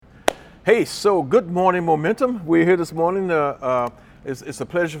Hey, so good morning, Momentum. We're here this morning. It's a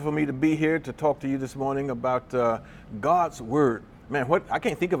pleasure for me to be here to talk to you this morning about God's Word. Man, what I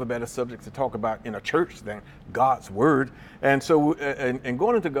can't think of a better subject to talk about in a church than God's Word. And so, and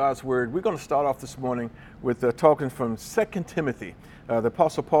going into God's Word, we're going to start off this morning with talking from 2 Timothy. The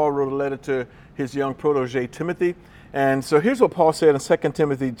Apostle Paul wrote a letter to his young protege, Timothy. And so here's what Paul said in 2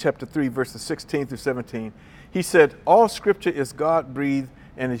 Timothy chapter 3, verses 16 through 17. He said, "All scripture is God-breathed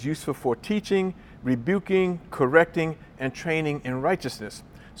and is useful for teaching, rebuking, correcting, and training in righteousness,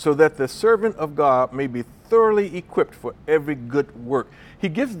 so that the servant of God may be thoroughly equipped for every good work." He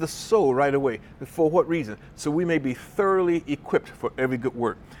gives the soul right away. For what reason? So we may be thoroughly equipped for every good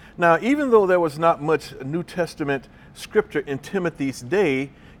work. Now, even though there was not much New Testament scripture in Timothy's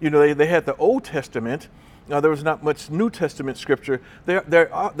day, they had the Old Testament. There was not much New Testament scripture.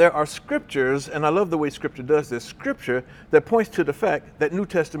 There are scriptures, and I love the way scripture does this, scripture that points to the fact that New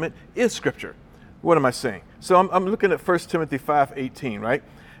Testament is scripture. What am I saying? So I'm looking at 1 Timothy 5:18, right?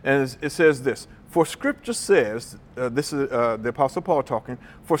 And it says this, "For scripture says," this is the Apostle Paul talking,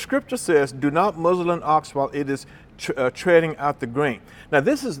 "for scripture says, do not muzzle an ox while it is treading out the grain." Now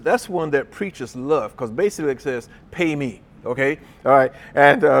that's one that preachers love, because basically it says, pay me, okay? All right,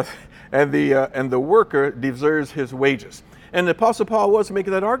 and the worker deserves his wages. And the Apostle Paul was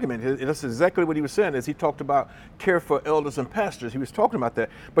making that argument. That's exactly what he was saying as he talked about care for elders and pastors. He was talking about that.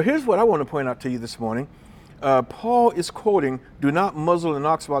 But here's what I want to point out to you this morning. Paul is quoting, "Do not muzzle an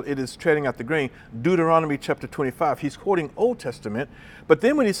ox while it is treading out the grain," Deuteronomy chapter 25. He's quoting Old Testament. But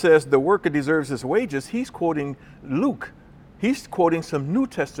then when he says the worker deserves his wages, he's quoting Luke. He's quoting some New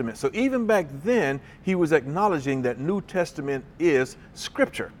Testament. So even back then, he was acknowledging that New Testament is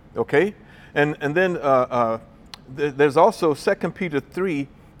scripture. Okay, and then there's also 2 Peter 3,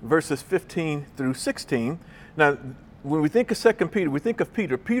 verses 15 through 16. Now, when we think of 2 Peter, we think of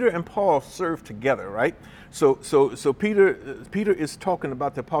Peter. Peter and Paul served together, right? So Peter is talking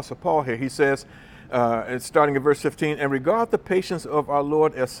about the Apostle Paul here. He says, it's starting at verse 15, "And regard the patience of our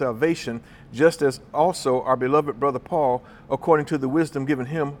Lord as salvation, just as also our beloved brother Paul, according to the wisdom given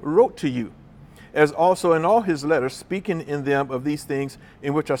him, wrote to you, as also in all his letters, speaking in them of these things,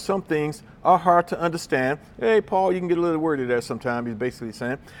 in which are some things are hard to understand." Hey, Paul, you can get a little wordy there sometime, he's basically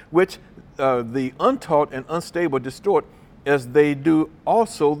saying, "which the untaught and unstable distort, as they do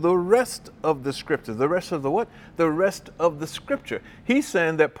also the rest of the scripture." The rest of the what? The rest of the scripture. He's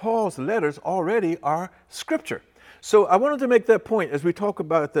saying that Paul's letters already are scripture. So I wanted to make that point as we talk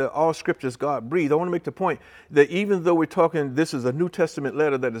about the all scriptures God breathed. I want to make the point that even though we're talking, this is a New Testament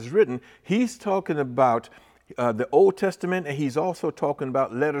letter that is written, he's talking about the Old Testament, and he's also talking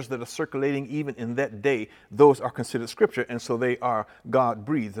about letters that are circulating even in that day. Those are considered scripture, and so they are God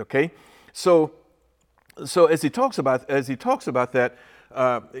breathed. Okay, so as he talks about that,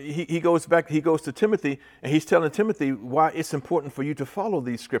 he goes to Timothy, and he's telling Timothy why it's important for you to follow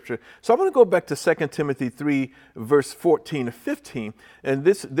these scriptures. So I want to go back to 2 Timothy 3, verse 14 to 15. And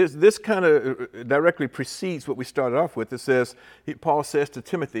this kind of directly precedes what we started off with. It says, Paul says to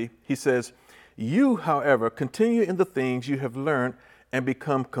Timothy, he says, "You, however, continue in the things you have learned and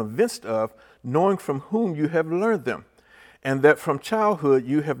become convinced of, knowing from whom you have learned them, and that from childhood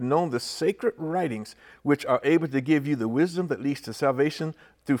you have known the sacred writings, which are able to give you the wisdom that leads to salvation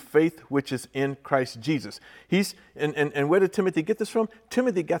through faith which is in Christ Jesus." And where did Timothy get this from?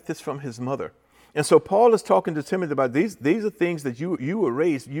 Timothy got this from his mother. And so Paul is talking to Timothy about these are things that you were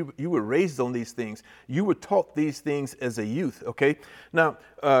raised, you were raised on these things. You were taught these things as a youth, okay? Now,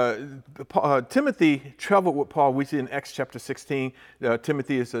 Timothy traveled with Paul. We see in Acts chapter 16,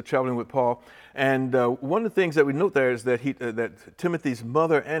 Timothy is traveling with Paul. And one of the things that we note there is that that Timothy's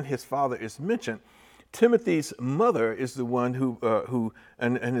mother and his father is mentioned. Timothy's mother is the one who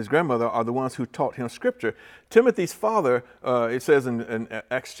and his grandmother are the ones who taught him scripture. Timothy's father, it says in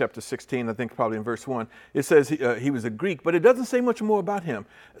Acts chapter 16, I think probably in verse 1, it says he was a Greek, but it doesn't say much more about him.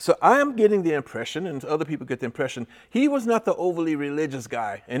 So I am getting the impression, and other people get the impression, he was not the overly religious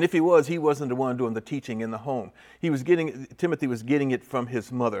guy. And if he was, he wasn't the one doing the teaching in the home. Timothy was getting it from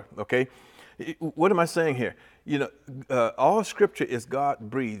his mother, okay? What am I saying here? All scripture is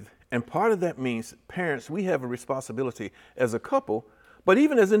God-breathed. And part of that means, parents, we have a responsibility as a couple, but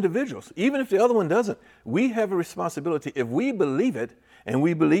even as individuals, even if the other one doesn't, we have a responsibility. If we believe it, and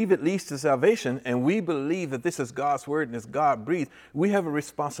we believe it leads to salvation, and we believe that this is God's word and it's God-breathed, we have a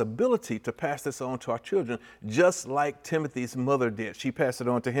responsibility to pass this on to our children, just like Timothy's mother did. She passed it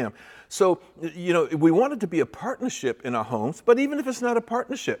on to him. So, we want it to be a partnership in our homes, but even if it's not a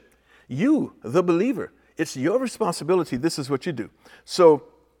partnership, you, the believer, it's your responsibility. This is what you do. So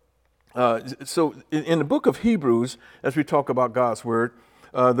in the book of Hebrews, as we talk about God's word,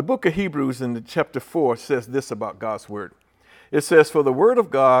 The book of Hebrews in the chapter 4 says this about God's word. It says, "For the word of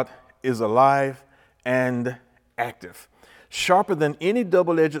God is alive and active, sharper than any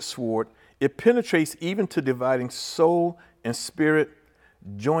double-edged sword. It penetrates even to dividing soul and spirit,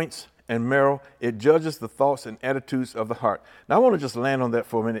 joints and marrow. It judges the thoughts and attitudes of the heart." Now, I want to just land on that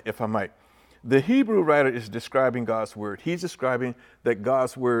for a minute, if I might. The Hebrew writer is describing God's word. He's describing that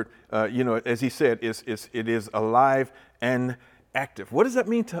God's word, as he said, it is alive and active. What does that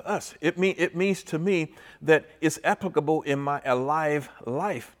mean to us? It means to me that it's applicable in my alive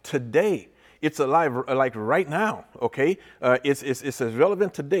life today. It's alive like right now, okay? It's as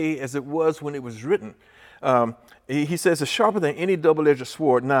relevant today as it was when it was written. He says it's sharper than any double-edged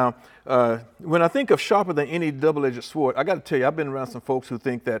sword. Now, when I think of sharper than any double-edged sword, I got to tell you, I've been around some folks who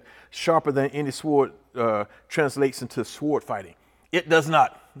think that sharper than any sword translates into sword fighting. It does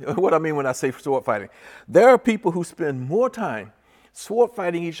not. What I mean when I say sword fighting, there are people who spend more time sword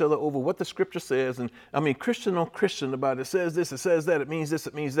fighting each other over what the scripture says, and I mean Christian on Christian about it says this, it says that, it means this,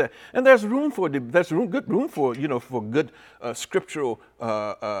 it means that, and there's room for good room for good scriptural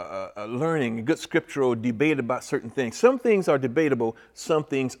learning, good scriptural debate about certain things. Some things are debatable, some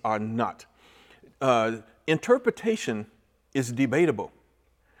things are not. Interpretation is debatable.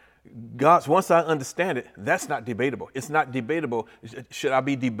 Once I understand it, that's not debatable. It's not debatable. Should I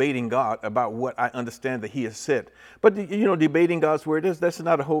be debating God about what I understand that He has said? But debating God's word that's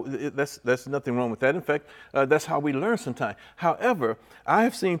nothing wrong with that. In fact, that's how we learn sometimes. However, I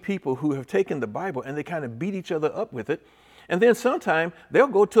have seen people who have taken the Bible and they kind of beat each other up with it. And then sometime they'll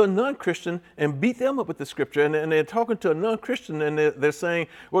go to a non-Christian and beat them up with the scripture. And they're talking to a non-Christian and they're saying,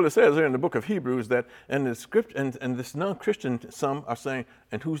 well, it says there in the book of Hebrews that, and the script, and this non-Christian, some are saying,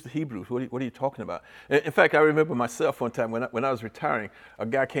 and who's the Hebrews? What are you talking about? In fact, I remember myself one time when I was retiring, a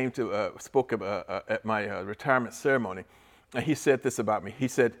guy came spoke at my retirement ceremony. And he said this about me. He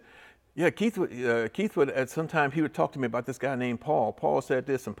said, yeah, Keith would at some time, he would talk to me about this guy named Paul. Paul said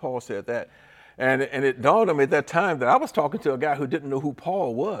this and Paul said that. And it dawned on me at that time that I was talking to a guy who didn't know who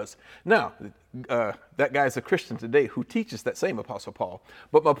Paul was. Now, that guy is a Christian today who teaches that same Apostle Paul.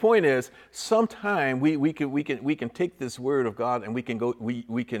 But my point is, sometime we can take this word of God and we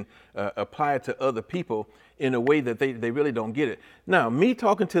can apply it to other people in a way that they really don't get it. Now, me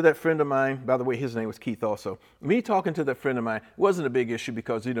talking to that friend of mine, by the way, his name was Keith also. Me talking to that friend of mine wasn't a big issue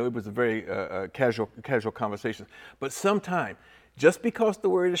because it was a very casual conversation. But sometime, just because the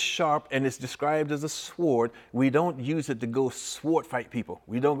word is sharp and it's described as a sword, we don't use it to go sword fight people.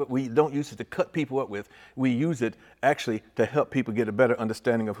 We don't use it to cut people up with. We use it actually to help people get a better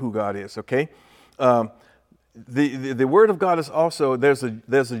understanding of who God is. Okay, the word of God is also there's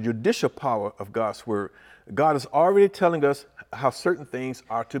a judicial power of God's word. God is already telling us how certain things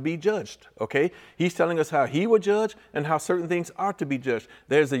are to be judged, okay? He's telling us how He will judge and how certain things are to be judged.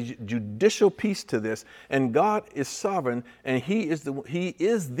 There's a judicial piece to this, and God is sovereign, and He is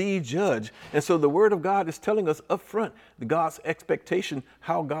the judge. And so the Word of God is telling us up front God's expectation,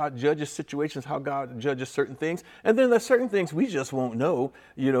 how God judges situations, how God judges certain things. And then there's certain things we just won't know,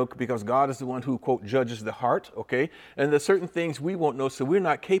 because God is the one who, quote, judges the heart, okay? And there's certain things we won't know, so we're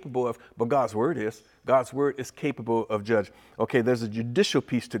not capable of, but God's Word is. God's word is capable of judge. Okay, there's a judicial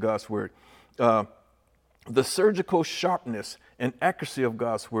piece to God's word. The surgical sharpness and accuracy of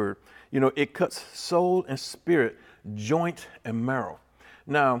God's word. It cuts soul and spirit, joint and marrow.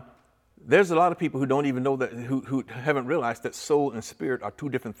 Now, there's a lot of people who don't even know that, who haven't realized that soul and spirit are two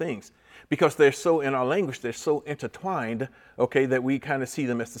different things because they're so, in our language, they're so intertwined, okay, that we kind of see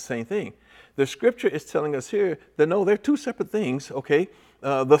them as the same thing. The scripture is telling us here that no, they're two separate things, okay?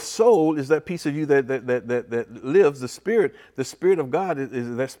 The soul is that piece of you that lives. The spirit of God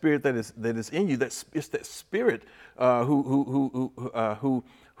is that spirit that is in you. It's that spirit who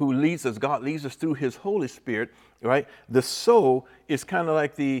leads us. God leads us through His Holy Spirit, right? The soul is kind of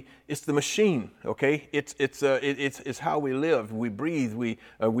like it's the machine, okay? It's how we live, we breathe, we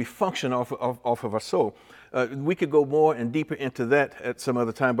function off of our soul. We could go more and deeper into that at some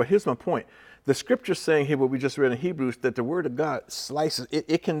other time, but here's my point. The scripture saying here, what we just read in Hebrews, that the word of God slices,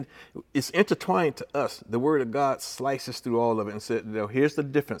 it's intertwined to us. The word of God slices through all of it and said, here's the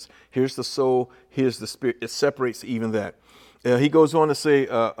difference. Here's the soul, here's the spirit. It separates even that. He goes on to say,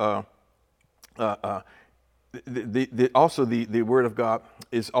 also the word of God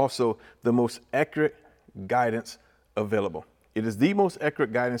is also the most accurate guidance available. It is the most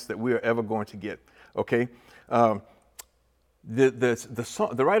accurate guidance that we are ever going to get. Okay.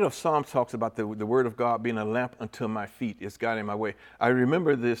 The writer of Psalms talks about the word of God being a lamp unto my feet. It's guiding my way. I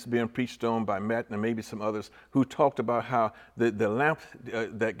remember this being preached on by Matt and maybe some others who talked about how the lamp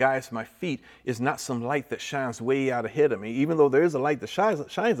that guides my feet is not some light that shines way out ahead of me, even though there is a light that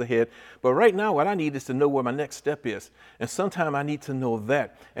shines ahead. But right now, what I need is to know where my next step is. And sometime I need to know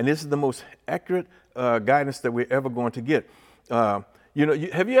that. And this is the most accurate guidance that we're ever going to get. Have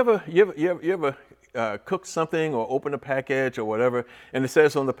you ever cook something or open a package or whatever, and it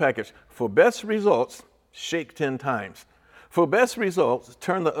says on the package, for best results, shake 10 times. For best results,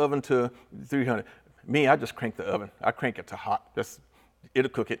 turn the oven to 300. Me, I just crank the oven. I crank it to hot. It'll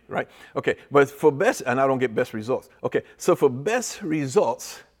cook it, right? Okay, but for best, and I don't get best results. Okay, so for best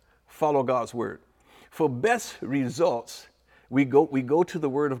results, follow God's word. For best results, we go to the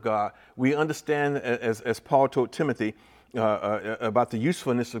word of God. We understand, as Paul told Timothy, about the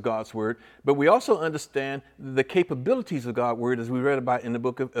usefulness of God's word, but we also understand the capabilities of God's word, as we read about in the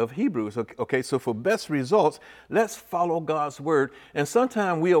book of Hebrews. Okay, so for best results, let's follow God's word. And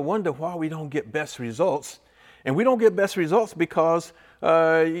sometimes we'll wonder why we don't get best results. And we don't get best results because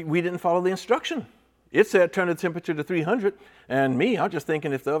we didn't follow the instruction. It said turn the temperature to 300, and I'm just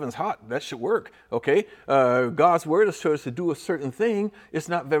thinking if the oven's hot, that should work, okay? God's word is told us to do a certain thing. It's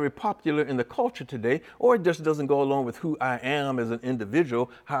not very popular in the culture today, or it just doesn't go along with who I am as an individual,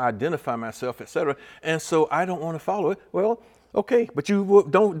 how I identify myself, etc. And so I don't want to follow it. Well, okay, but you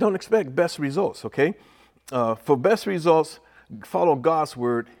don't expect best results, okay? For best results, follow God's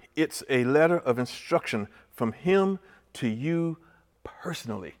word. It's a letter of instruction from Him to you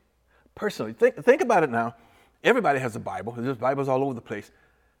personally. Personally, think about it now. Everybody has a Bible. There's Bibles all over the place.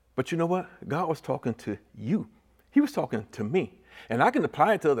 But you know what? God was talking to you. He was talking to me. And I can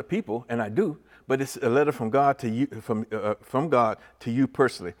apply it to other people, and I do, but it's a letter from God to you, from God to you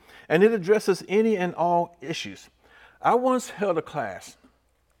personally. And it addresses any and all issues. I once held a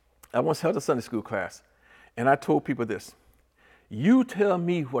Sunday school class, and I told people this: you tell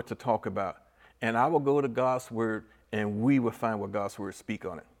me what to talk about, and I will go to God's word, and we will find what God's word speak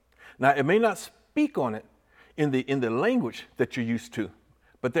on it. Now, it may not speak on it in the language that you're used to,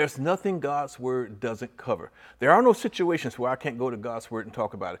 but there's nothing God's word doesn't cover. There are no situations where I can't go to God's word and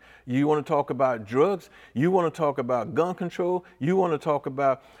talk about it. You want to talk about drugs? You want to talk about gun control? You want to talk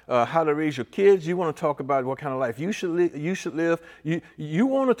about how to raise your kids? You want to talk about what kind of life you should live? You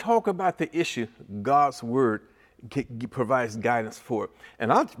want to talk about the issue? God's word provides guidance for it.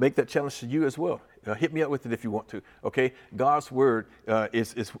 And I'll make that challenge to you as well. Hit me up with it if you want to. Okay, God's word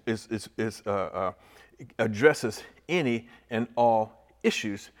addresses any and all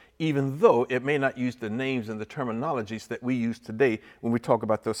issues, even though it may not use the names and the terminologies that we use today when we talk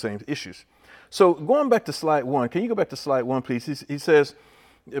about those same issues. So going back to slide 1, can you go back to slide 1, please? He says,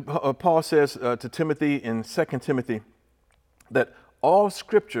 Paul says to Timothy in 2 Timothy that all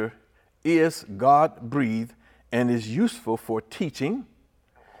Scripture is God-breathed and is useful for teaching,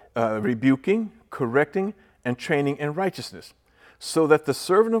 rebuking, correcting, and training in righteousness, so that the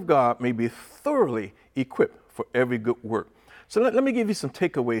servant of God may be thoroughly equipped for every good work. So let me give you some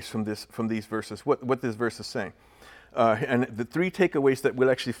takeaways from these verses, what this verse is saying. And the 3 takeaways that we'll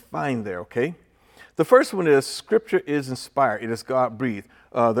actually find there, okay? The first one is Scripture is inspired. It is God-breathed.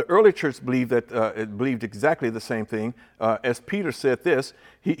 The early church believed that it believed exactly the same thing. As Peter said this,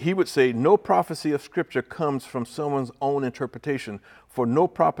 he would say, no prophecy of Scripture comes from someone's own interpretation, for no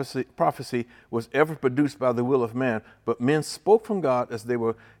prophecy was ever produced by the will of man, but men spoke from God as they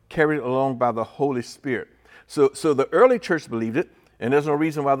were carried along by the Holy Spirit. So the early church believed it, and there's no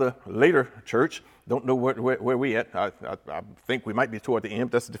reason why the later church don't know where we at. I think we might be toward the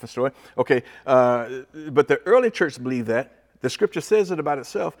end. That's a different story. Okay, but the early church believed that. The Scripture says it about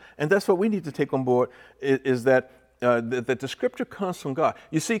itself, and that's what we need to take on board, is that the Scripture comes from God.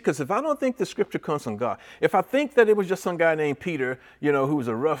 You see, because if I don't think the Scripture comes from God, if I think that it was just some guy named Peter, who was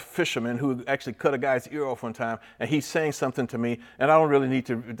a rough fisherman who actually cut a guy's ear off one time, and he's saying something to me, and I don't really need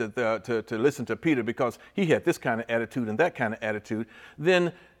to listen to Peter because he had this kind of attitude and that kind of attitude,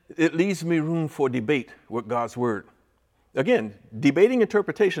 then it leaves me room for debate with God's word. Again, debating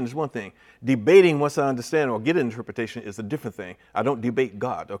interpretation is one thing. Debating once I understand or get an interpretation is a different thing. I don't debate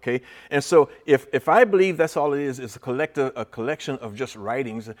God, okay? And so if I believe that's all it is a collection of just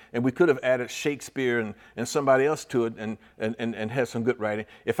writings, and we could have added Shakespeare and somebody else to it and had some good writing.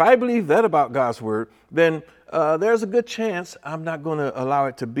 If I believe that about God's word, then there's a good chance I'm not going to allow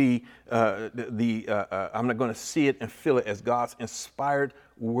it to be I'm not going to see it and feel it as God's inspired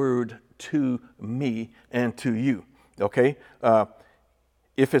word to me and to you. Okay,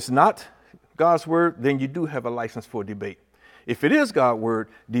 if it's not God's word, then you do have a license for debate. If it is God's word,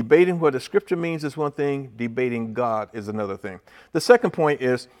 debating what the scripture means is one thing, debating God is another thing. The second point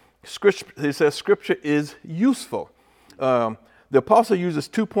is, he says scripture is useful. The apostle uses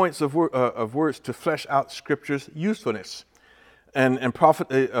 2 points of words to flesh out scripture's usefulness and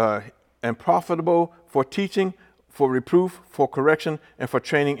profitable for teaching, for reproof, for correction, and for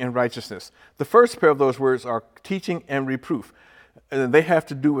training in righteousness. The first pair of those words are teaching and reproof. And they have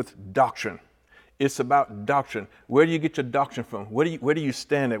to do with doctrine. It's about doctrine. Where do you get your doctrine from? Where do you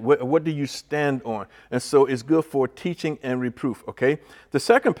stand at? What do you stand on? And so it's good for teaching and reproof, okay? The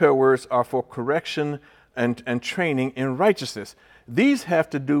second pair of words are for correction and training in righteousness. These have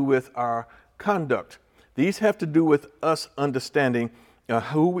to do with our conduct. These have to do with us understanding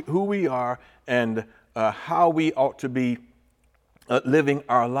who we are and how we ought to be living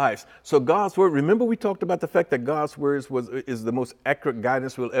our lives. So God's word, remember we talked about the fact that God's words is the most accurate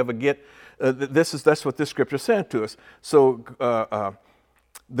guidance we'll ever get. That's what this scripture is saying to us. So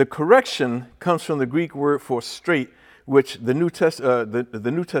the correction comes from the Greek word for straight, which the New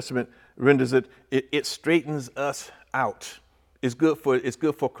Testament renders it straightens us out. It's good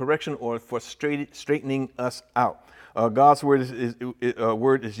for correction or for straightening us out. God's word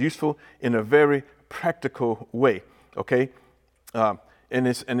is useful in a very practical way. Okay. And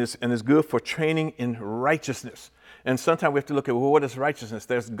it's good for training in righteousness. And sometimes we have to look at, well, what is righteousness?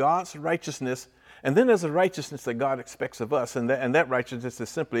 There's God's righteousness, and then there's a righteousness that God expects of us. And that righteousness is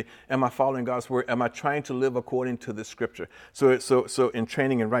simply, am I following God's word? Am I trying to live according to the scripture? So in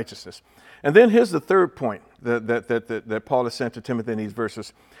training in righteousness. And then here's the third point that Paul is saying to Timothy in these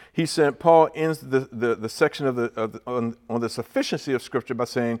verses. He said, Paul ends the section on the sufficiency of scripture by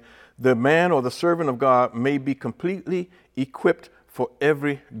saying, the man or the servant of God may be completely equipped for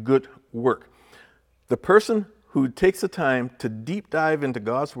every good work. The person who takes the time to deep dive into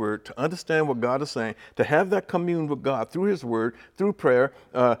God's word, to understand what God is saying, to have that commune with God through his word, through prayer,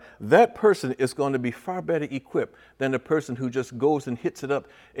 that person is going to be far better equipped than the person who just goes and hits it up.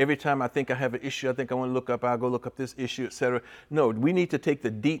 Every time I think I have an issue, I think I want to look up, I'll go look up this issue, etc. No, we need to take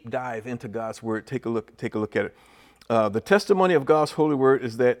the deep dive into God's word. Take a look at it. The testimony of God's holy word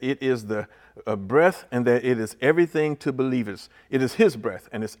is that it is the breath and that it is everything to believers. It is his breath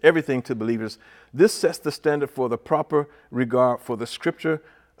and it's everything to believers. This sets the standard for the proper regard for the scripture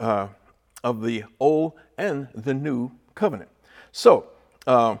of the old and the new covenant. So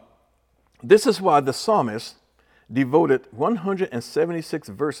this is why the psalmist devoted 176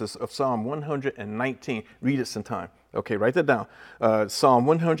 verses of Psalm 119. Read it sometime. Okay, write that down. Psalm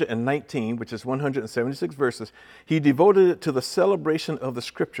 119, which is 176 verses. He devoted it to the celebration of the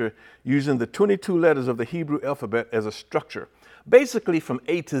scripture using the 22 letters of the Hebrew alphabet as a structure. Basically from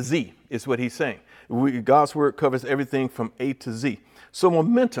A to Z is what he's saying. God's word covers everything from A to Z. So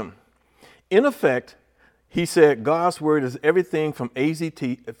momentum. In effect, he said God's word is everything from A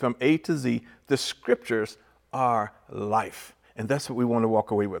to Z. The scriptures are life. And that's what we want to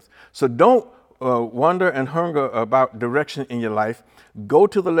walk away with. So don't wonder and hunger about direction in your life. Go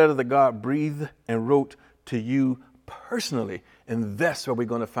to the letter that God breathed and wrote to you personally. And that's where we're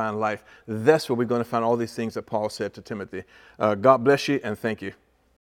going to find life. That's where we're going to find all these things that Paul said to Timothy. God bless you and thank you.